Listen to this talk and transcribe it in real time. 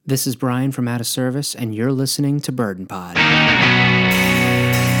This is Brian from Out of Service, and you're listening to Burden Pod.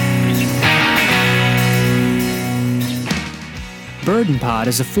 Burden Pod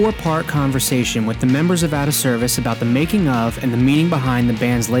is a 4-part conversation with the members of Out of Service about the making of and the meaning behind the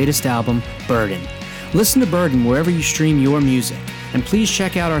band's latest album, Burden. Listen to Burden wherever you stream your music. And please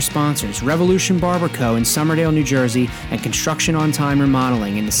check out our sponsors, Revolution Barber Co. in Somerdale, New Jersey, and Construction on Time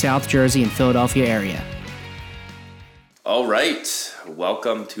Remodeling in the South Jersey and Philadelphia area. All right,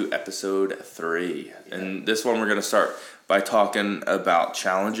 welcome to episode 3. And this one we're going to start by talking about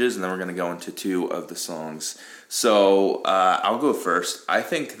challenges, and then we're going to go into 2 of the songs. So I'll go first. I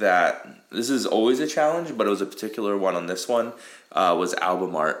think that this is always a challenge, but it was a particular one on this one, was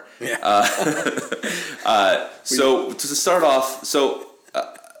album art. Yeah. So to start off,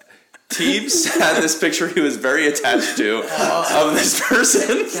 Teebs had this picture he was very attached to of this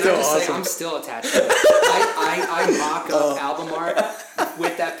person. Still awesome. I'm still attached to it. I mock up album art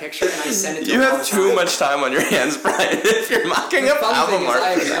with that picture and I send it to you have too much time on your hands, Brian, if you're mocking up album art.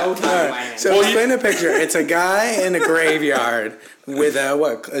 I have no time on my hands. So explain the picture. It's a guy in a graveyard with a,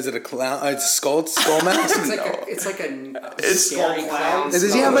 what, is it a clown? It's a skull mask? It's like a scary clown.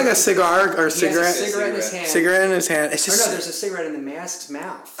 Does he have like a cigar or cigarette? He has a cigarette in his hand. Cigarette in his hand. It's just, there's a cigarette in the mask's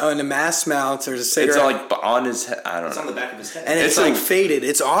mouth. Oh, in the mask's mouth, there's a cigarette. It's like on his head. I don't know. It's on the back of his head. And it's like faded.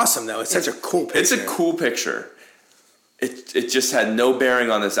 It's awesome though. It's such a cool picture. It's a cool picture. It just had no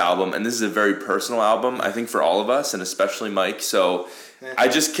bearing on this album, and this is a very personal album, I think, for all of us, and especially Mike. So I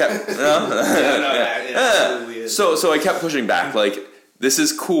just kept So I kept pushing back. Like, this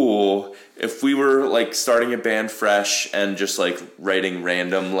is cool. If we were like starting a band fresh and just like writing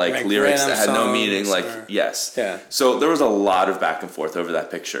random like lyrics that had no meaning, like yes. Yeah. So there was a lot of back and forth over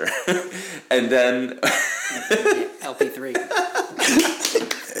that picture, and then LP3.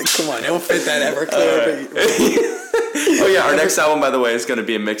 Come on, it'll fit that Everclear. Oh yeah, our next album, by the way, is going to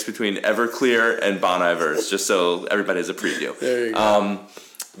be a mix between Everclear and Bon Iver's, just so everybody has a preview. There you go.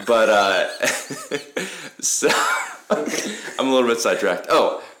 So I'm a little bit sidetracked.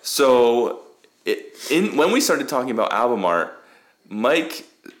 Oh, so when we started talking about album art, Mike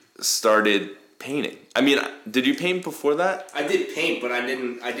started painting. I mean, did you paint before that? I did paint, but I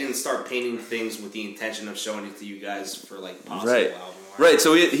didn't start painting things with the intention of showing it to you guys for like possible album art. Right,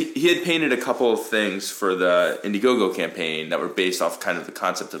 so he had painted a couple of things for the Indiegogo campaign that were based off kind of the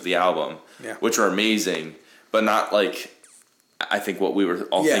concept of the album, which are amazing, but not like I think what we were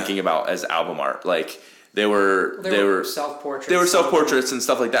all thinking about as album art. Like they were self-portraits. They were self-portraits and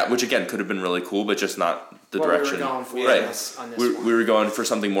stuff like that, which again could have been really cool, but just not the direction. We were going for right. We were going for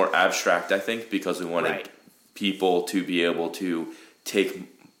something more abstract, I think, because we wanted people to be able to take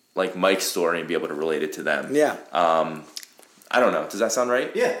like Mike's story and be able to relate it to them. Yeah. I don't know. Does that sound right?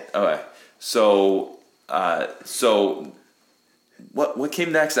 Yeah. Okay. So what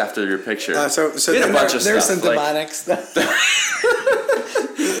came next after your picture? So there's some demonic stuff.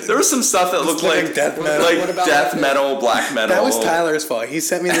 There was some stuff that looked like death metal, death metal, black metal. That was Tyler's fault. He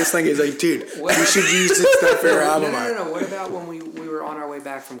sent me this thing. He's like, dude, you should use this stuff for your album art. No. What about when we were on our way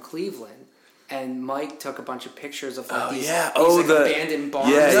back from Cleveland? And Mike took a bunch of pictures of like these abandoned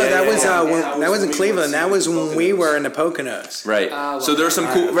barns. That was in Cleveland. That was when we were in the Poconos. Right. So there was some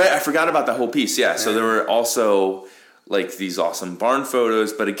cool. Right. I forgot about that whole piece. Yeah. So there were also like these awesome barn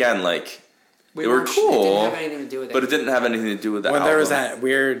photos, but again, like they were cool. It didn't have anything to do with it. But it didn't have anything to do with that. Well, there was that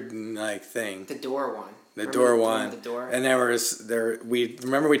weird like thing. The door one. The door one. The door. And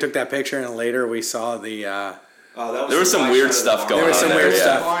we took that picture, and later we saw the. There was some weird stuff going on. There was some weird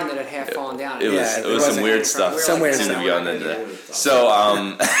stuff. Barn that had half fallen down. It was some weird stuff. Some weird stuff. stuff.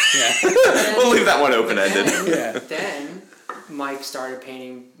 So we'll leave that one open ended. Then Mike started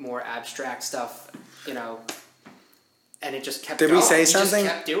painting more abstract stuff, and it just kept. Did we say something? He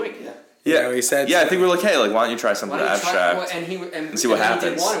just kept doing it. Yeah, we said. Yeah, I think we were like, hey, like, why don't you try something abstract and see what happens? He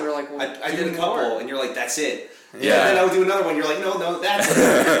did one, and we were like, well, I did a couple, and you're like, that's it. Yeah. And then I would do another one. You're like, no, that's it.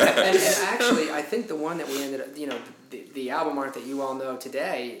 and actually, I think the one that we ended up, the album art that you all know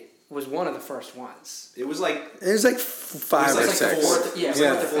today was one of the first ones. It was like 5 or 6. The fourth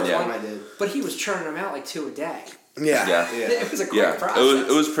one I did. But he was churning them out like 2 a day. Yeah. It was a great process.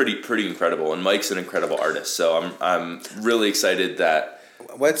 It was pretty incredible, and Mike's an incredible artist. So I'm really excited that.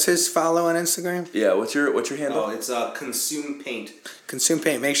 What's his follow on Instagram? Yeah, what's your handle? Oh, it's Consume Paint. Consume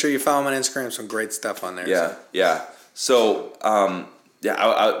Paint. Make sure you follow him on Instagram. Some great stuff on there. Yeah. So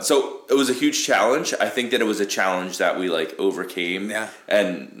so it was a huge challenge. I think that it was a challenge that we like overcame. Yeah.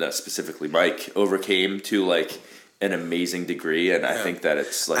 And specifically Mike overcame to like an amazing degree, and I think that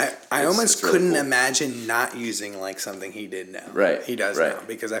it's like I almost it's really couldn't cool. imagine not using like something he did now. Right, he does right. now,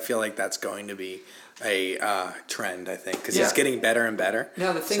 because I feel like that's going to be a trend. I think because Yeah. it's getting better and better.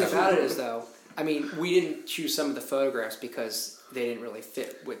 Now the thing about it is, though, I mean, we didn't choose some of the photographs because they didn't really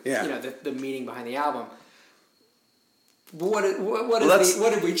fit with the meaning behind the album. But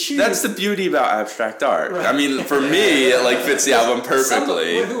what did we choose? That's the beauty about abstract art. Right. I mean, for me, it like fits the album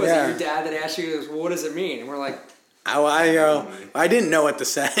perfectly. Who was it? Your dad that asked you, "Well, what does it mean?" And we're like, I didn't know what to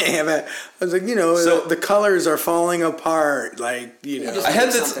say. I was like, So- the colors are falling apart. Like, just- I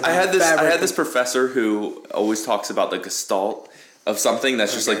had Something this professor who always talks about the gestalt of something.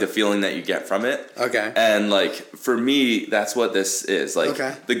 That's just like the feeling that you get from it. Okay. And like for me, that's what this is. Like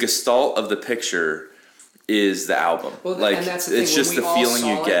the gestalt of the picture is the album. well, like and that's the thing. it's just when the we all feeling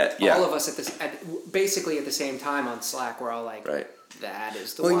you saw get. it, Yeah. all of us basically at the same time on Slack, we're all like, Right. that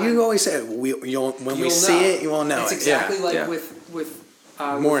is the Well, one. you always say when we You'll see know. it, you will know It's it. exactly like Yeah. with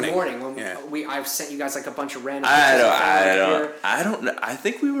Morning. when I've sent you guys like a bunch of random. I pictures I don't know. I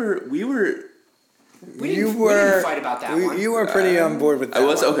think we were. We You didn't were fight about that one. You were pretty on board with that. I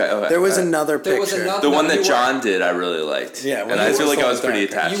was one. okay. There was okay. another There was picture. another- The one No, that you John did, I really liked. Yeah, when and he I feel was like I was full pretty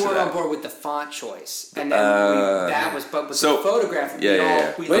dark. attached You to weren't on that. board with the font choice, and then that was, but with so- the photograph,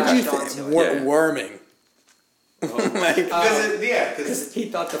 yeah. we What did you latched think? onto it. Yeah. Worming. Like, Because he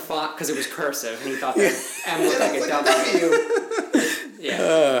thought the font, because it was cursive, and he thought that M looked like a W.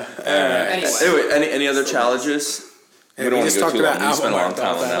 Yeah. Anyway, any other challenges? Yeah, we don't we want just to go talked too long. about We spent a long album time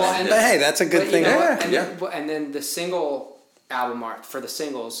art, on that. Well, one. and but hey, that's a good But thing. you know what? Yeah. And then the single album art for the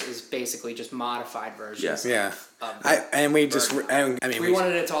singles is basically just modified versions. Yeah. Yeah. We just. I mean, We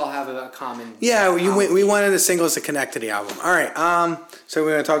wanted it to all have a common. Yeah, we wanted the singles to connect to the album. All right. So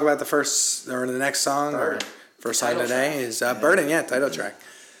we're gonna talk about the first or the next song or Burden. first song Title today track. is "Burden." Yeah, title track.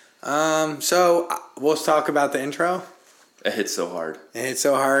 So we'll talk about the intro. It hits so hard. It hit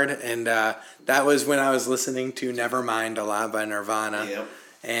so hard, and that was when I was listening to "Nevermind" a lot by Nirvana. Yep.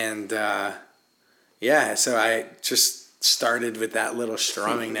 And so I just started with that little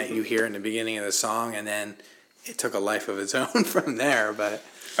strumming that you hear in the beginning of the song, and then it took a life of its own from there. But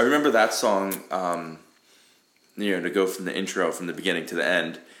I remember that song, to go from the intro, from the beginning to the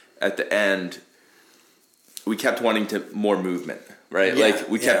end. At the end, we kept wanting more movement, right? Yeah, like,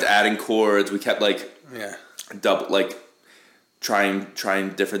 we kept adding chords. We kept, yeah. trying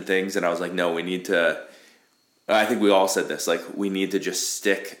different things. And I was like, no, we need to... I think we all said this. Like, we need to just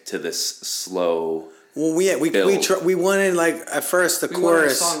stick to this slow... Well, we wanted at first the We wanted a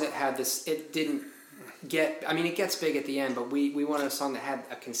chorus. song that had this. It didn't get. I mean, it gets big at the end, but we wanted a song that had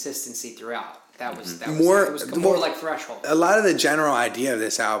a consistency throughout. That was More- it was more like Threshold. A lot of the general idea of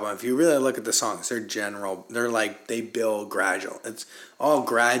this album, if you really look at the songs, they're general. They're they build gradual. It's all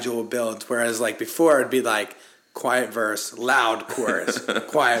gradual builds. Whereas before, it'd be quiet verse, loud chorus,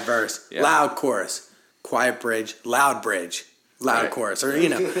 quiet verse, loud chorus, quiet bridge, loud bridge. Loud chorus, or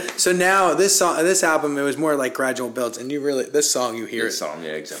So now this album, it was more like gradual builds, and this song you hear This song,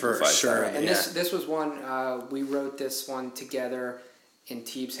 yeah, for exemplifies sure. that. And this was one we wrote this one together in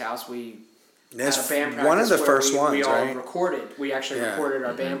Teeb's house. We That's had a band practice one of the where first we ones, all right? recorded. We actually Yeah. recorded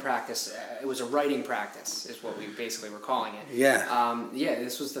our band practice. It was a writing practice, is what we basically were calling it. Yeah.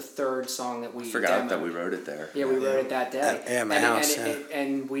 This was the third song that we Forgot demoed. that we wrote it there. Yeah, we wrote it that day. At my house, yeah.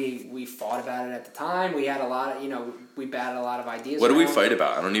 And we fought about it at the time. We had a lot of, we batted a lot of ideas. What did we around. fight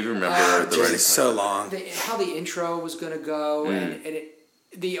about? I don't even remember the Just writing. so long. How the intro was going to go, and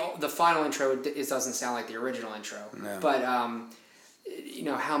the final intro doesn't sound like the original intro. No. But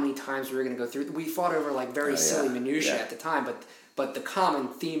how many times we were going to go through. We fought over very silly minutiae at the time, but the common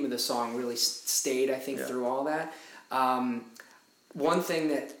theme of the song really stayed, I think, through all that. One thing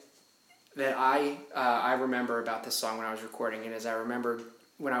that I remember about this song when I was recording it is I remember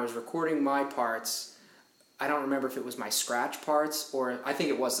when I was recording my parts. I don't remember if it was my scratch parts or I think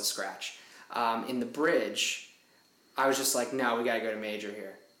it was the scratch. In the bridge, I was just like, no, we got to go to major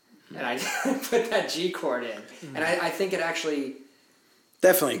here. And I put that G chord in. And I think it actually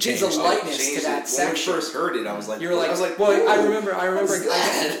Definitely gives changed. a lightness to Changed that it. section. When we first heard it, I was like, You were like, well, I remember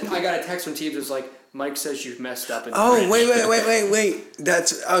I got a text from Teebs. It was like, Mike says you've messed up in the Oh, bridge.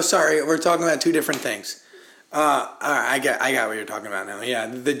 wait. Sorry. We're talking about two different things. All right, I got what you're talking about now. Yeah,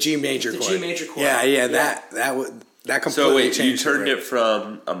 the G major chord. G major chord. Yeah. Yeah. That completely So wait, changed. you turned it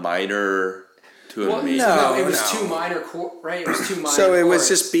from a minor to a Well, major? no. it was two minor chords, right? It was two minor So it was chords.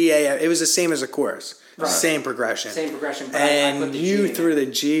 just BA. It was the same as a chorus. Right. Same progression. Same progression, but I put And the G you in threw it. the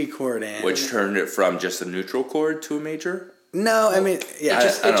G chord in. Which turned it from just a neutral chord to a major? No, I mean, yeah.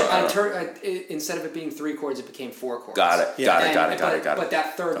 Instead of it being three chords, it became four chords. Got it. Yeah. Got it. But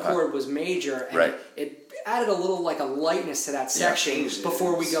that third chord was major, and Right. added a little like a lightness to that section changed it.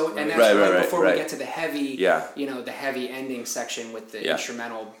 before we go, and that's Right, before right. we get to the heavy, the heavy ending section with the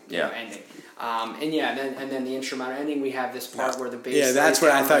instrumental ending. And then the instrumental ending, we have this part where the bass. Yeah, that's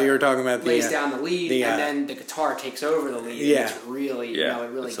what I thought you were talking about. Lays down the lead, and then the guitar takes over the lead. Yeah, and it's really,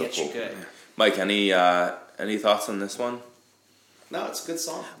 it really gets you good. Mike, any thoughts on this one? No, it's a good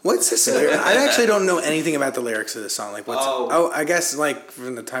song. What's this lyric? I actually don't know anything about the lyrics of this song. Like, what's? I guess like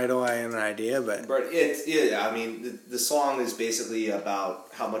from the title, I have an idea, but I mean, the song is basically about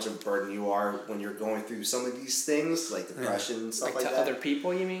how much of a burden you are when you're going through some of these things, like depression and stuff like to that. Other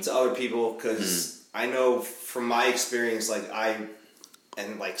people, you mean? To other people, because I know from my experience, like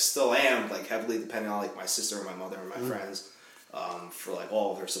still am like heavily dependent on like my sister and my mother and my friends for like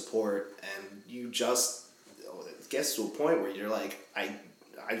all of their support, and you just. It gets to a point where you're like, I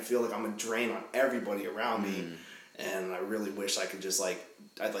feel like I'm a drain on everybody around me, and I really wish I could just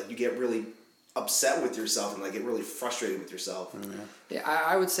you get really upset with yourself and like get really frustrated with yourself. Yeah,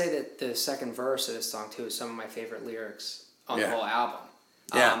 I would say that the second verse of this song too is some of my favorite lyrics on the whole album.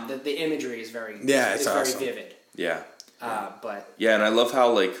 Yeah, the imagery is very it's awesome. very vivid. Yeah, and I love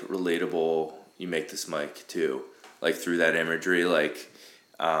how like relatable you make this, Mike, too. Like through that imagery, like.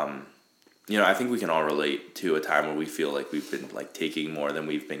 I think we can all relate to a time where we feel like we've been like taking more than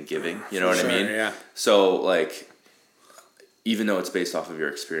we've been giving. You know what I mean? Yeah. So like, even though it's based off of your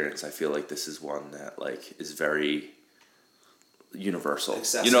experience, I feel like this is one that like is very universal.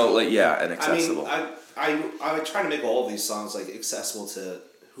 Accessible. And accessible. I mean, I would try to make all of these songs like accessible to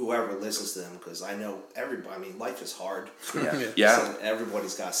whoever listens to them, because I know everybody. I mean, life is hard. Yeah. So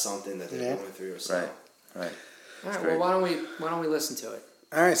everybody's got something that they're going through. So. Right. All right. Well, why don't we listen to it?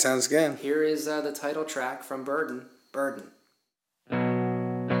 All right, sounds good. Here is the title track from Burden.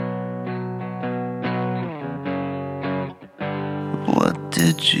 What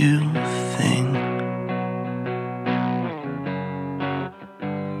did you think?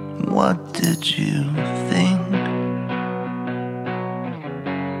 What did you think?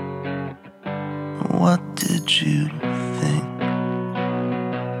 What did you think?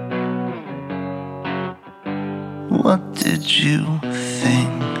 What did you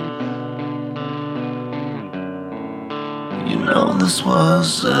think? You know this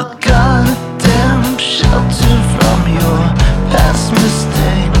was a goddamn shelter from your past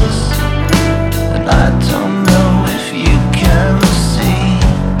mistakes, and I don't know if you can see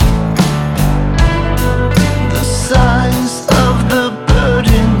the size of the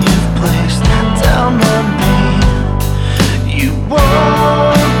burden you've placed down on me. You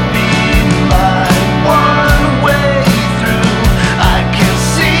won't be my one way through. I can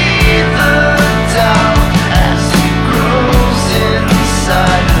see the doubt as it grows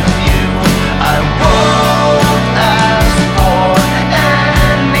inside of you. I won't ask for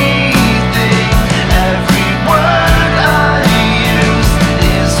anything. Every word I use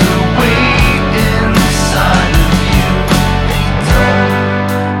is a weight inside of you. They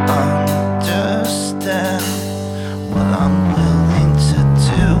don't understand what I'm willing to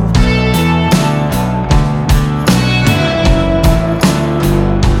do.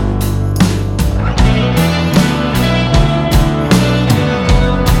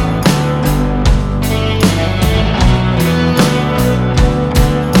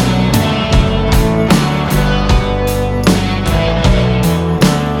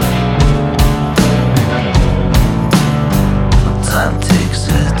 Time takes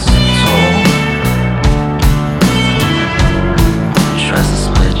its toll, tries to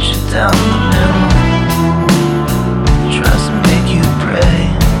split you down the middle, tries to make you pray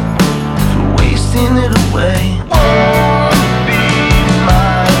for wasting it away. Won't be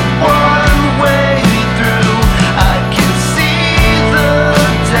my one way through. I can see the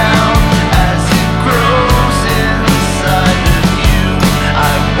doubt as it grows inside of you.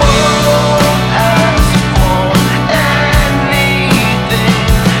 I won't ask for anything.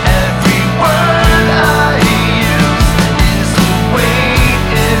 Every word I use is a weight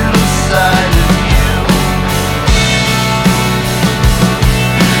inside.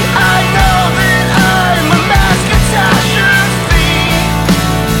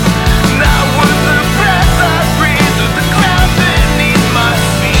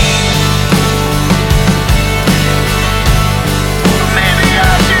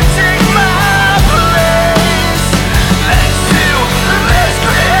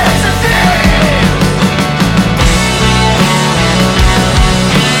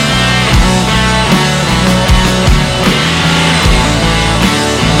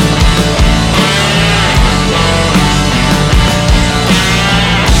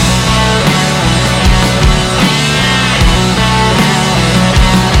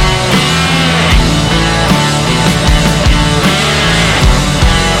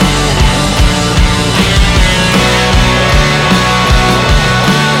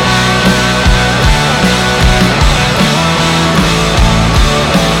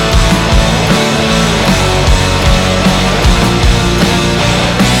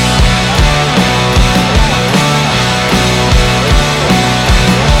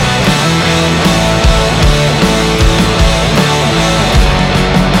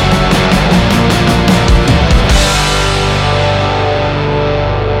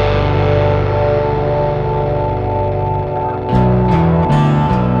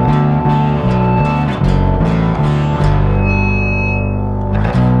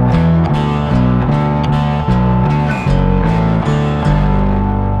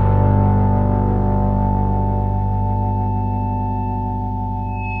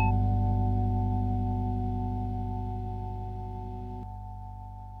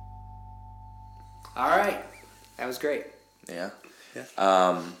 All right. That was great. Yeah.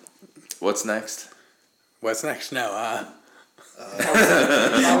 Yeah. What's next? What's next? No.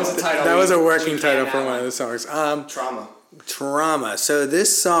 That was a title. That was a working we title canned for that one of the songs. Trauma. So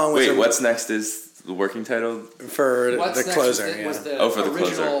this song was Wait, what's next is the working title? for What's the next closer. was the for the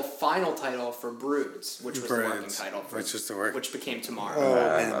original closer. final title for Broods, which was the working Broods, title, for, which was the work- which became Tomorrow.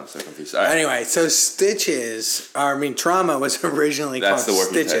 man. I'm so confused. All right. Anyway, so Trauma was originally That's called the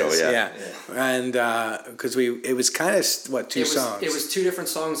working Stitches. title, yeah. And because it was kind of two songs. It was two different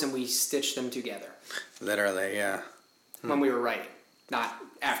songs, and we stitched them together Literally, yeah. when we were writing, not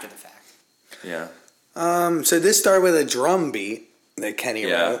after the fact. Yeah. So this started with a drum beat that Kenny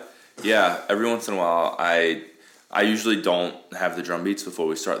wrote. Yeah. Every once in a while, I usually don't have the drum beats before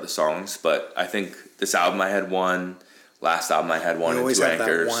we start the songs, but I think this album I had one. Last album I had one. You and always two have that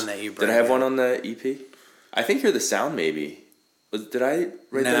anchors. one that you Did bring I have in. one on the EP? I think Hear the Sound maybe. Did I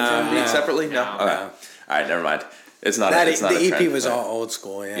write that drum beat no. separately? No. No. Okay. All right. Never mind. It's not. That, it's not the a EP trend, was but- all old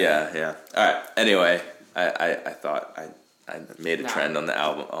school, yeah. Yeah. All right. Anyway, I thought I made a No. trend on the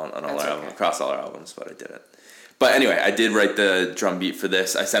album on all That's our albums okay. across all our albums, but I didn't. But anyway, I did write the drum beat for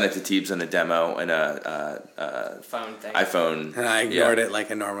this. I sent it to Teebs in a demo in a Phone thing. iPhone. And I ignored it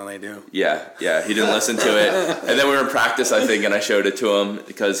like I normally do. Yeah, he didn't listen to it. And then we were in practice, I think, and I showed it to him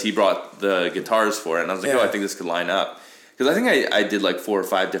because he brought the guitars for it. And I was like, Yeah. I think this could line up. Because I think I did like 4 or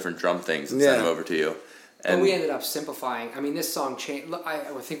 5 different drum things and sent Yeah. them over to you. But And we ended up simplifying. I mean, this song changed. I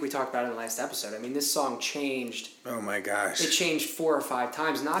think we talked about it in the last episode. I mean, this song changed. Oh my gosh. It changed 4 or 5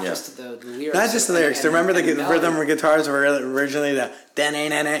 times, not Yeah. just the lyrics. Not just the and- lyrics. and- Remember the and rhythm melody. guitars were originally the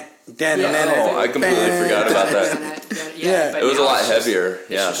Oh, I completely forgot about that. Yeah, but It was a now lot it's just- heavier. it's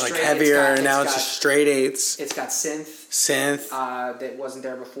Yeah. just like straight- heavier, it's and now it's got- just straight eights, It's got synth synth. that wasn't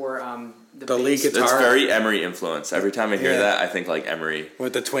there before. The lead bass- guitar. It's very Emery influence. Every time I hear Yeah. that, I think like Emery.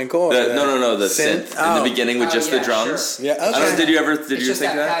 With the twinkle? or No, the synth in the beginning with Oh, just yeah, the drums. sure. Yeah, I don't know, okay. did you It's think just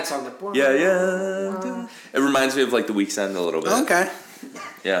that that? pad song. The Yeah. It reminds me of like the Week's End a little bit. Okay.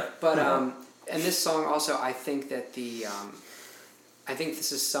 Yeah. But and this song also, I think that I think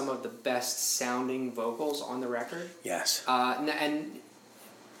this is some of the best sounding vocals on the record. Yes. And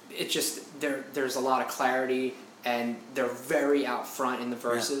it just there's a lot of clarity, and they're very out front in the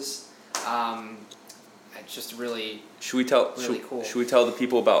verses. It's just really Should we tell? Really cool. Should we tell the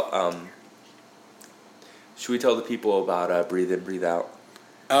people about? Should we tell the people about breathe in, breathe out?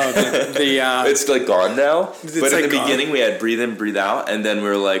 Oh, the It's like gone now. It's But in like the gone. beginning, we had breathe in, breathe out, and then we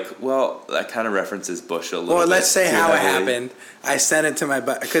were like, well, that kind of references Bush a little. well, bit let's say too how it heavily. happened. I sent it to my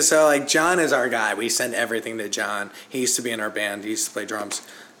buddy because like John is our guy. We send everything to John. He used to be in our band. He used to play drums.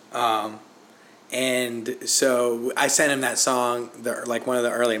 And so I sent him that song, like one of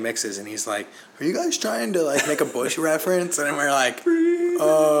the early mixes, and he's like, "Are you guys trying to like make a Bush reference?" And we're like,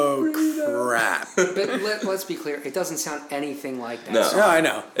 "Oh crap!" But let's be clear, it doesn't sound anything like that. No. song. No, I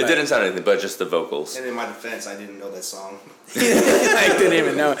know. It didn't sound anything, but just the vocals. And in my defense, I didn't know that song. I didn't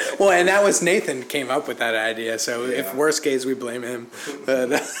even know. Well, and that was Nathan came up with that idea. So if Yeah. worst case, we blame him. But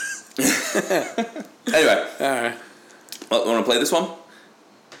Anyway, want to play this one?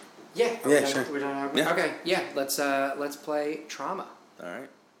 Yeah. Yeah, We're done- sure. We're done. Yeah. Okay. Yeah. Let's play Trauma. All right.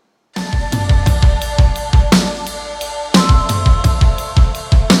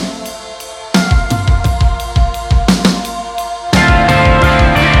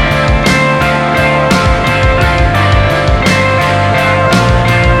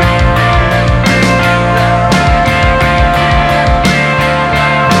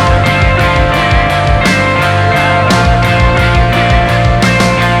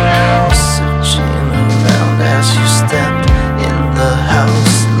 Searching around as you stepped in the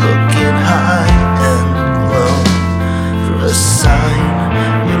house.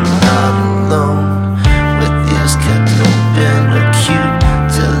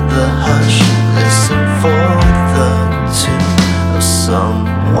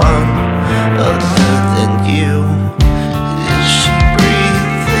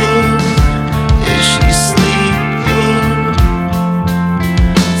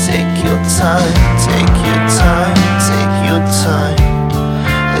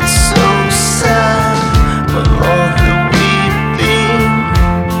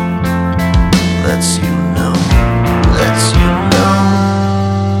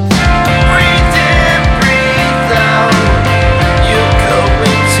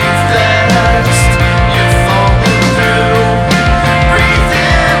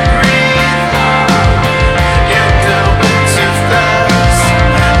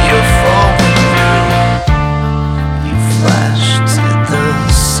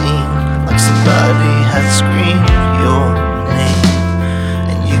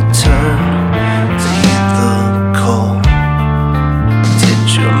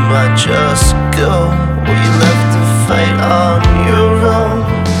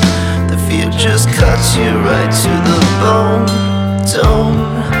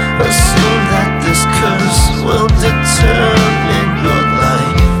 Assume that this curse will determine your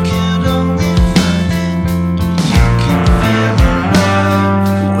life.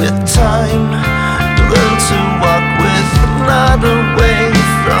 With time, learn to walk with, not away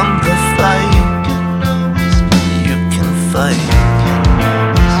from the fight. You can fight.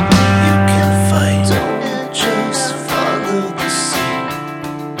 You can fight. Don't just follow the sea.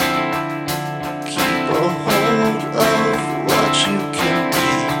 Keep a hold of what you can be.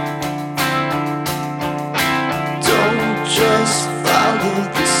 Don't just follow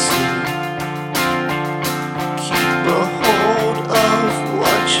the sea. Keep a hold of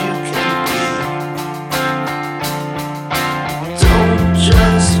what you can be. Don't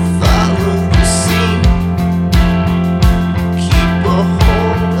just follow the sea. Keep a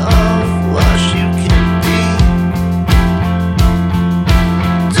hold of what you can be.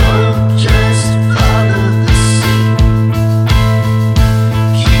 Don't just follow the sea.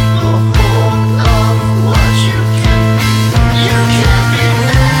 Keep a hold of what you can be. You can be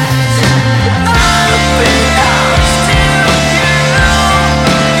nothing else to you.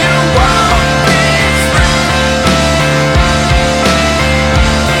 You won't be free.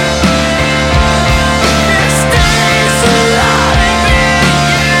 It stays alive in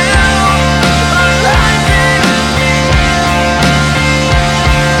you, alive in me.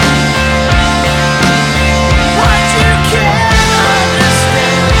 What you can't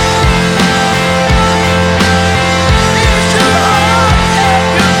understand is your heart and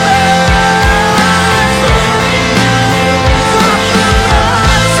your mind.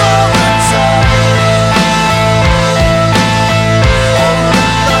 Compromise all the time.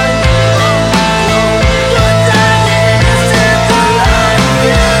 What that is the life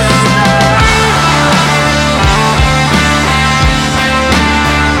you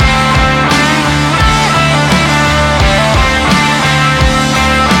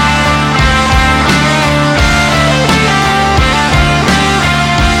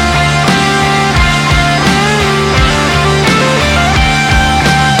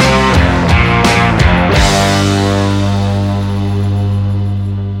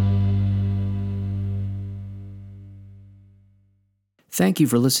Thank you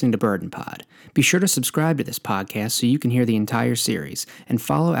for listening to Burden Pod. Be sure to subscribe to this podcast so you can hear the entire series, and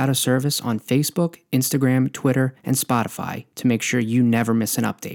follow Out of Service on Facebook, Instagram, Twitter, and Spotify to make sure you never miss an update.